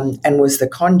 and was the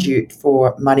conduit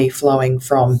for money flowing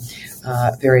from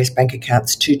various bank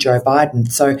accounts to Joe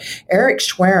Biden. So Eric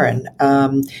Schwerin,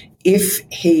 if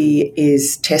he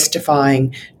is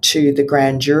testifying to the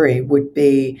grand jury, would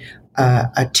be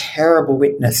a terrible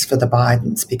witness for the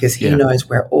Bidens, because he knows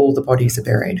where all the bodies are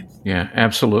buried. Yeah,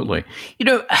 absolutely.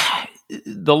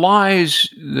 The lies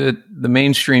that the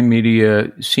mainstream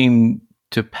media seem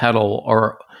to peddle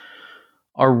are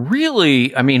are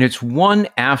really, I mean, it's one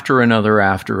after another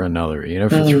after another. You know,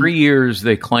 for 3 years,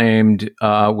 they claimed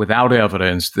without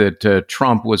evidence that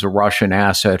Trump was a Russian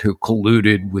asset who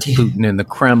colluded with Putin in the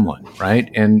Kremlin,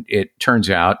 right? And it turns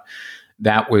out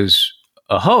that was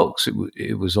a hoax.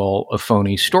 It was all a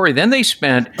phony story. Then they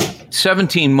spent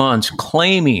 17 months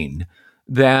claiming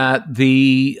that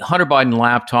the Hunter Biden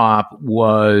laptop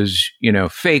was, you know,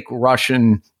 fake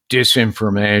Russian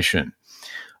disinformation.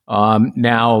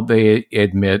 Now they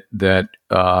admit that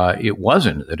it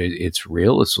wasn't, that it's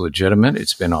real, it's legitimate,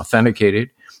 it's been authenticated,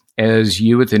 as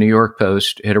you at the New York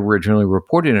Post had originally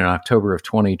reported in October of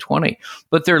 2020.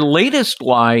 But their latest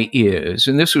lie is,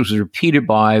 and this was repeated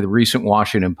by the recent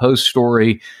Washington Post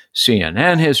story,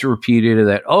 CNN has repeated it,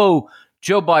 that,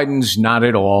 Joe Biden's not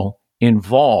at all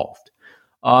involved.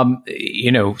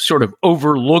 You know, sort of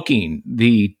overlooking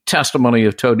the testimony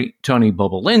of Tony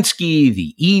Bobulinski,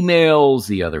 the emails,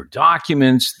 the other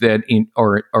documents that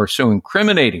are so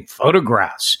incriminating,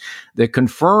 photographs that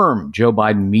confirm Joe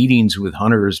Biden meetings with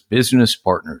Hunter's business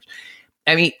partners.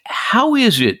 I mean, how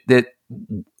is it that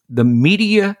the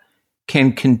media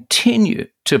can continue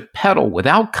to peddle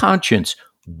without conscience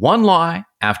one lie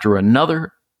after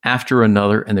another,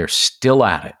 and they're still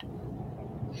at it?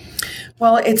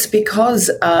 Well, it's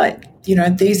because,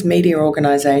 these media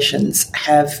organizations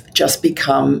have just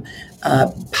become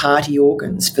party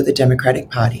organs for the Democratic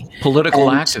Party. Political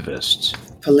activists.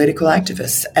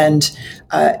 And,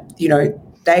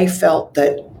 they felt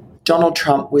that Donald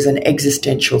Trump was an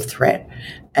existential threat.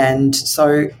 And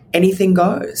so anything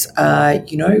goes.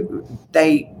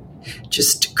 They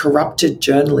just corrupted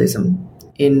journalism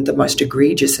in the most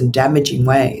egregious and damaging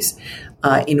ways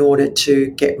in order to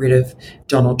get rid of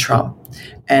Donald Trump.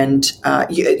 And,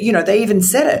 they even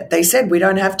said it. They said we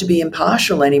don't have to be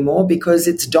impartial anymore because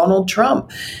it's Donald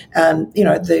Trump,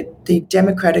 the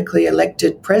democratically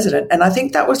elected president. And I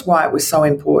think that was why it was so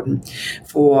important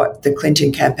for the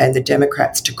Clinton campaign, the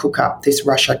Democrats, to cook up this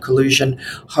Russia collusion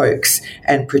hoax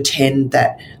and pretend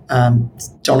that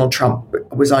Donald Trump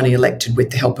was only elected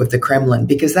with the help of the Kremlin,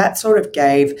 because that sort of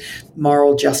gave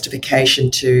moral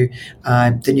justification to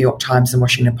the New York Times and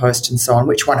Washington Post and so on,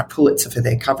 which won a Pulitzer for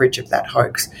their coverage of that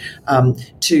hoax.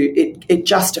 It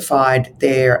justified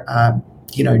their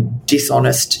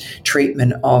dishonest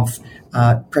treatment of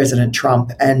President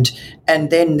Trump and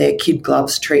then their kid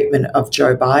gloves treatment of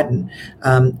Joe Biden.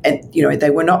 They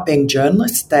were not being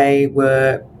journalists; they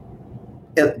were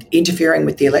interfering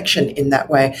with the election in that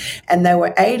way. And they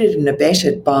were aided and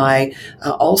abetted by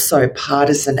also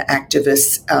partisan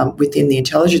activists within the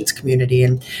intelligence community.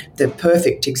 And the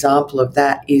perfect example of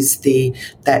that is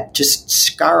that just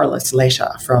scurrilous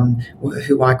letter from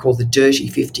who I call the Dirty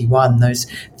 51, those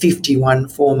 51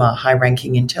 former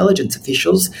high-ranking intelligence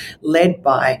officials led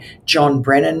by John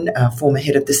Brennan, former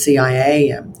head of the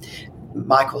CIA,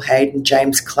 Michael Hayden,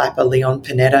 James Clapper, Leon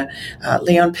Panetta.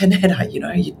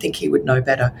 You'd think he would know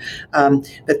better.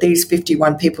 But these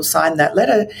 51 people signed that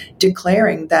letter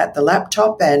declaring that the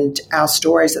laptop and our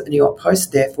stories at the New York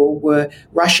Post, therefore, were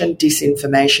Russian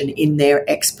disinformation in their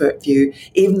expert view,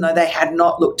 even though they had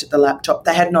not looked at the laptop.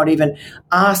 They had not even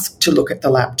asked to look at the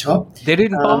laptop. They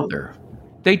didn't bother.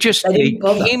 They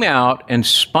came out and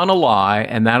spun a lie,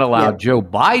 and that allowed Joe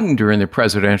Biden during the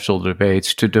presidential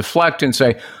debates to deflect and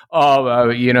say,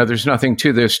 there's nothing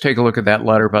to this. Take a look at that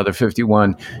letter by the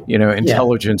 51,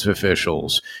 intelligence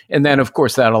officials. And then, of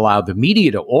course, that allowed the media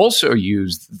to also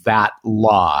use that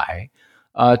lie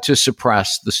to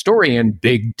suppress the story. And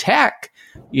big tech,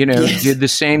 did the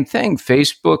same thing.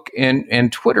 Facebook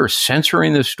and Twitter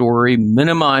censoring the story,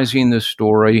 minimizing the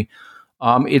story.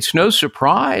 It's no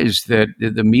surprise that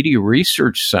the Media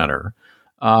Research Center,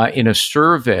 in a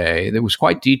survey that was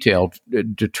quite detailed,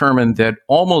 determined that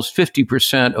almost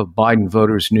 50% of Biden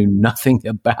voters knew nothing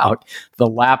about the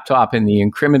laptop and the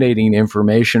incriminating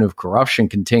information of corruption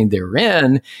contained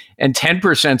therein. And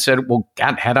 10% said, well,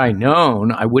 God, had I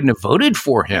known, I wouldn't have voted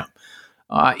for him.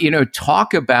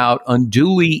 Talk about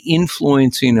unduly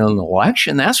influencing an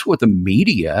election. That's what the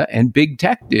media and big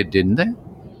tech did, didn't they?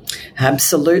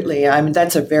 Absolutely. I mean,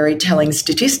 that's a very telling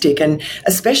statistic, and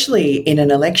especially in an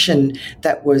election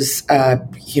that was,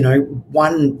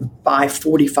 won by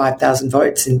 45,000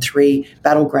 votes in 3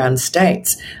 battleground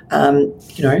states,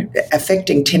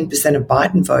 affecting 10% of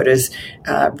Biden voters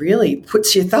really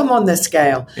puts your thumb on the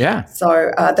scale. Yeah.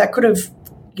 So that could have,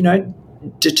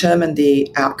 determined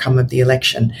the outcome of the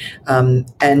election. I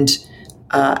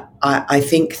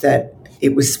think that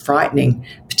it was frightening,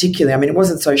 particularly, I mean, it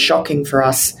wasn't so shocking for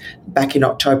us back in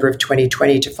October of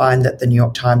 2020 to find that the New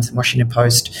York Times and Washington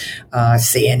Post,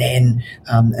 CNN,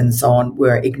 and so on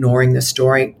were ignoring the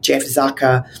story. Jeff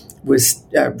Zucker was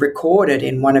recorded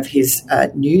in one of his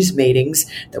news meetings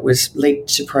that was leaked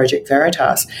to Project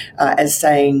Veritas as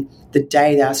saying the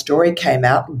day our story came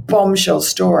out, bombshell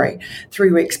story,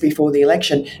 3 weeks before the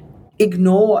election.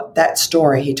 Ignore that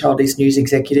story, he told his news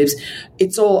executives.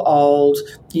 It's all old.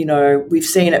 We've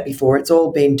seen it before. It's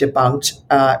all been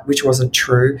debunked, which wasn't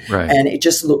true. Right. And it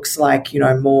just looks like,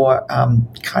 more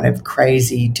kind of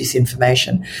crazy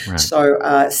disinformation. Right. So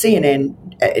CNN,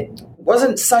 it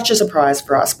wasn't such a surprise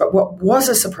for us. But what was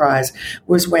a surprise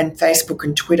was when Facebook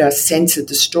and Twitter censored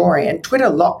the story. And Twitter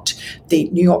locked the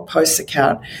New York Post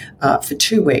account for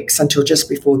 2 weeks until just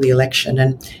before the election.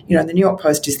 And, the New York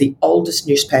Post is the oldest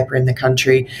newspaper in the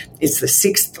country. It's the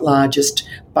 6th largest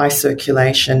by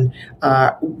circulation.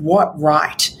 What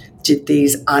right did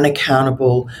these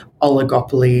unaccountable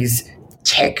oligopolies,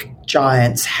 tech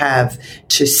giants have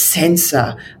to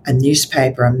censor a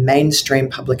newspaper, a mainstream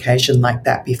publication like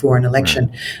that before an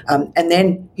election? Right. And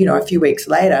then, a few weeks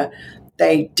later,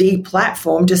 they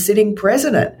deplatformed a sitting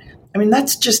president. I mean,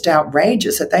 that's just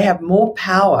outrageous that they have more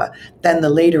power than the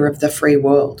leader of the free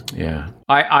world. Yeah.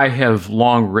 I have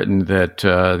long written that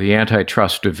the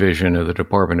antitrust division of the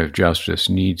Department of Justice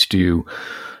needs to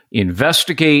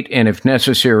investigate and, if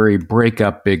necessary, break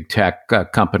up big tech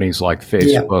companies like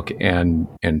Facebook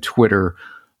and Twitter.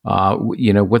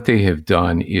 What they have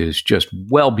done is just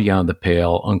well beyond the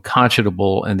pale,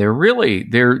 unconscionable, and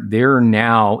they're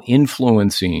now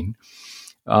influencing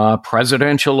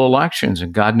presidential elections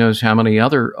and God knows how many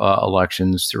other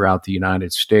elections throughout the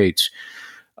United States.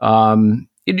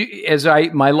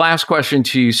 My last question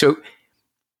to you, so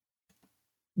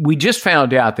we just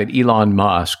found out that Elon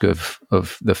Musk, of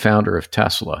the founder of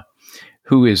Tesla,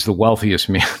 who is the wealthiest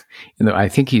man, I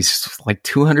think he's like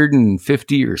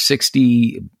 $250 or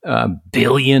 $60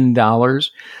 billion,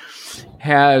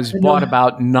 has bought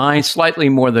about slightly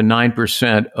more than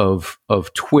 9% of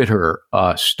Twitter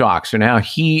stock. So now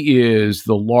he is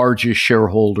the largest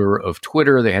shareholder of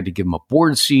Twitter. They had to give him a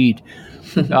board seat.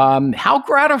 How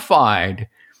gratified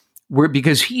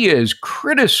because he has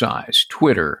criticized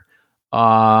Twitter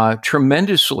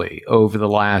tremendously over the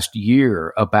last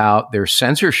year about their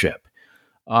censorship.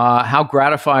 How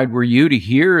gratified were you to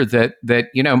hear that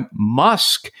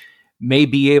Musk may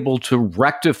be able to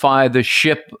rectify the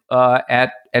ship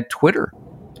at Twitter?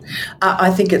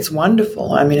 I think it's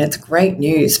wonderful. I mean, it's great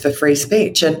news for free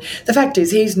speech. And the fact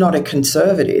is, he's not a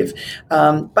conservative,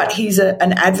 but he's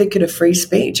an advocate of free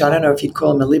speech. I don't know if you'd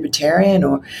call him a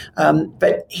libertarian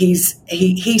but he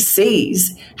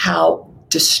sees how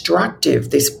destructive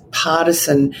this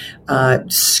partisan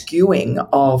skewing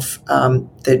of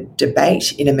the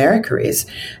debate in America is.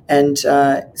 And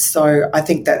so I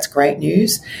think that's great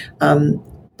news.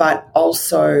 But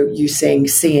also you're seeing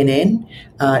CNN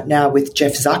now with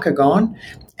Jeff Zucker gone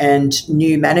and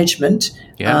new management.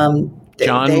 Yeah.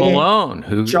 John Malone,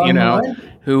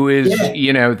 who is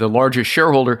the largest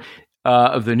shareholder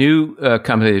of the new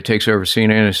company that takes over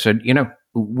CNN, has said,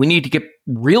 we need to get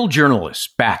real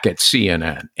journalists back at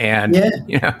CNN. And,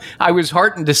 I was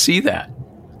heartened to see that.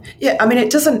 Yeah, I mean, it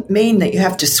doesn't mean that you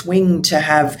have to swing to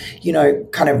have,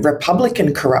 kind of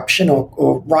Republican corruption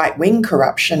or right-wing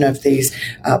corruption of these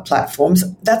platforms.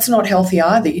 That's not healthy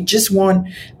either. You just want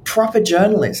proper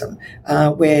journalism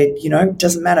where, it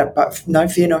doesn't matter, but no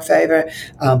fear, no favor.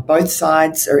 Both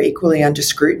sides are equally under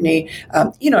scrutiny.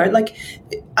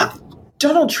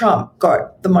 Donald Trump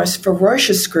got the most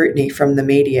ferocious scrutiny from the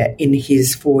media in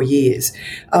his 4 years.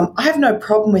 I have no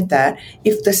problem with that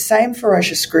if the same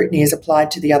ferocious scrutiny is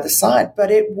applied to the other side, but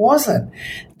it wasn't.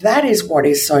 That is what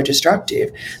is so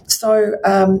destructive. So,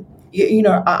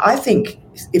 I think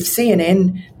if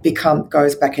CNN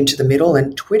goes back into the middle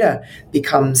and Twitter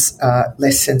becomes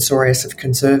less censorious of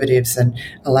conservatives and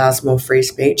allows more free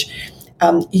speech,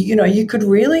 you could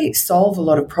really solve a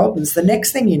lot of problems. The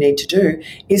next thing you need to do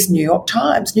is New York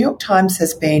Times. New York Times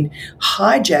has been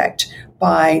hijacked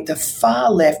by the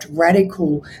far left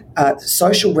radical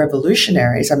social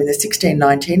revolutionaries. I mean, the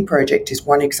 1619 Project is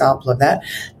one example of that.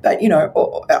 But,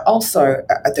 also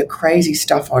the crazy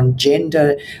stuff on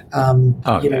gender,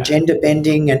 gender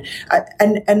bending.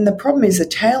 And the problem is the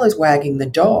tail is wagging the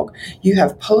dog. You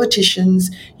have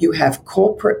politicians, you have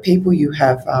corporate people, you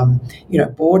have,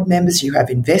 board members, you have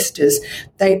investors.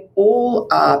 They all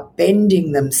are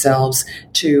bending themselves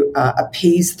to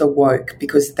appease the woke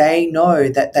because they know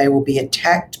that they will be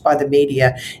attacked by the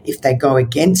media if they go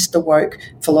against the woke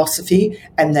philosophy,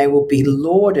 and they will be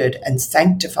lauded and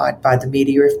sanctified by the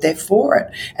media if they're for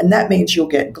it. And that means you'll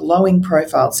get glowing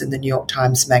profiles in the New York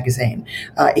Times Magazine.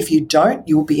 If you don't,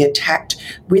 you'll be attacked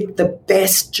with the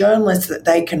best journalists that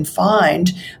they can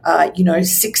find,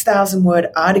 6,000-word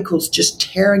articles just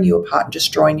tearing you apart and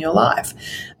destroying your life.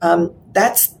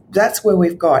 That's where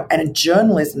we've got. And in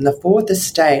journalism, the fourth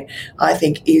estate, I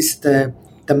think, is the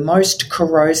most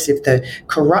corrosive. The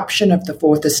corruption of the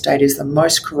fourth estate is the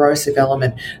most corrosive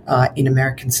element in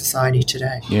American society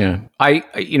today. Yeah. I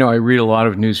read a lot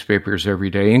of newspapers every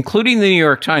day, including the New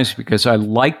York Times, because I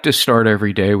like to start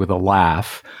every day with a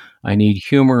laugh. I need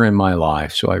humor in my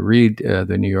life, so I read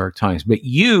the New York Times. But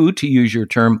you, to use your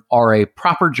term, are a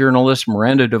proper journalist,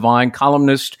 Miranda Devine,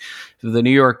 columnist for the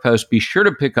New York Post. Be sure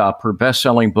to pick up her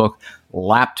best-selling book,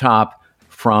 Laptop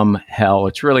from Hell.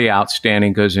 It's really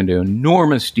outstanding, goes into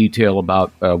enormous detail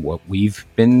about what we've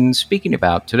been speaking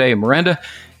about today. Miranda,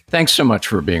 thanks so much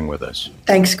for being with us.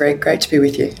 Thanks, Greg. Great to be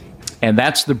with you. And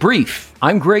that's The Brief.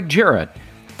 I'm Greg Jarrett.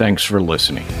 Thanks for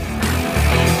listening.